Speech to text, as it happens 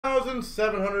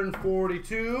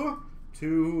1,742.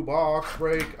 2-box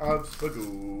break of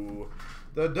Spagoo.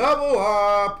 The double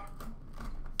up.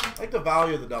 I like the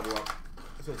value of the double up.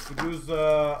 So Spagoo's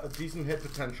a decent hit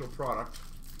potential product.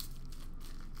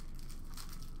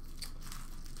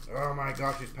 Oh my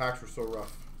gosh, these packs were so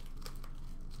rough.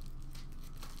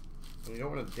 And you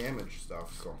don't want to damage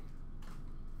stuff, so.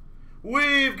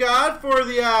 We've got for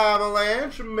the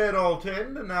Avalanche,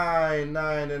 Middleton,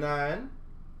 $9.99.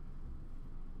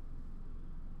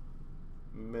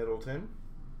 Middleton.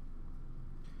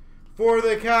 For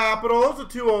the Capitals, a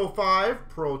 205,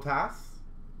 Protas.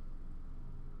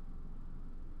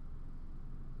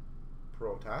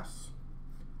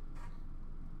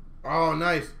 Oh,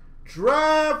 nice.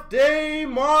 Draft Day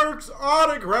Marks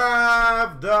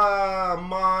autographed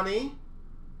Money.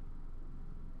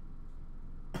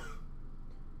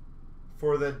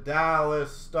 For the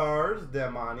Dallas Stars,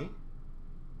 Demani.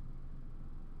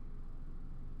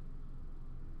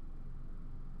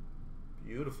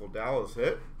 Beautiful Dallas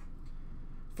hit.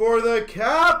 For the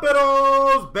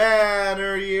Capitals,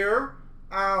 banner year,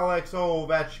 Alex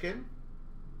Ovechkin.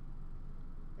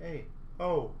 Hey,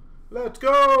 oh, let's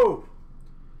go.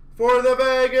 For the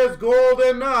Vegas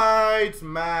Golden Knights,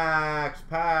 Max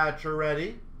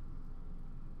Pacioretty.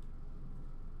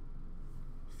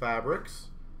 Fabrics.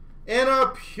 And a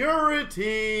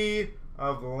purity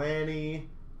of Lanny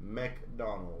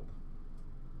McDonald.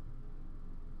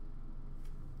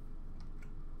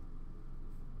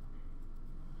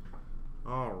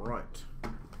 All right.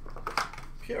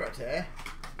 Purity.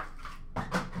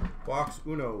 Box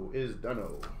uno is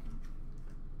done-o.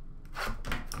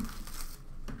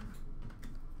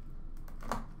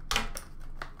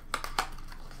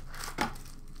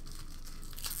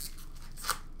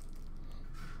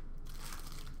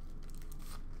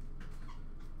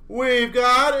 We've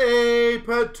got a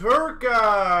Peterka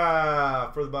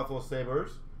for the Buffalo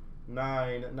Sabres,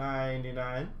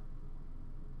 $9.99.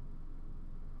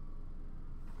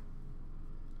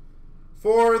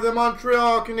 For the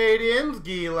Montreal Canadiens,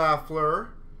 Guy Lafleur,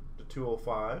 to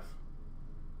 205.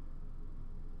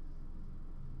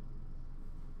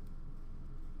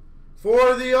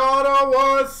 For the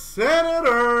Ottawa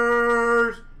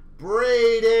Senators,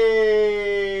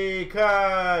 Brady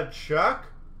Tkachuk.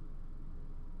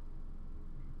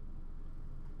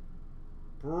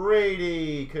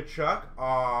 Brady Tkachuk,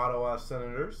 Ottawa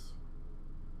Senators.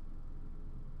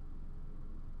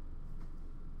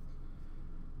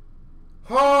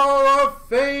 Hall of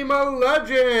Fame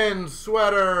Legend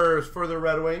sweaters for the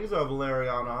Red Wings of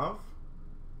Larionov.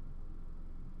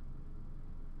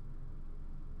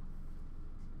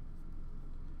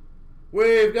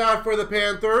 We've got for the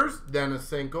Panthers,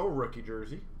 Denisenko, rookie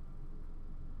jersey.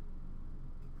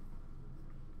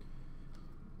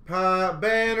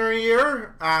 Banner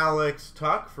year, Alex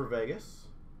Tuck for Vegas.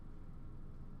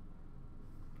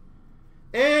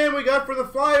 And we got for the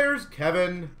Flyers,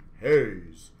 Kevin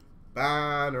Hayes.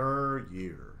 Banner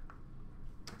year.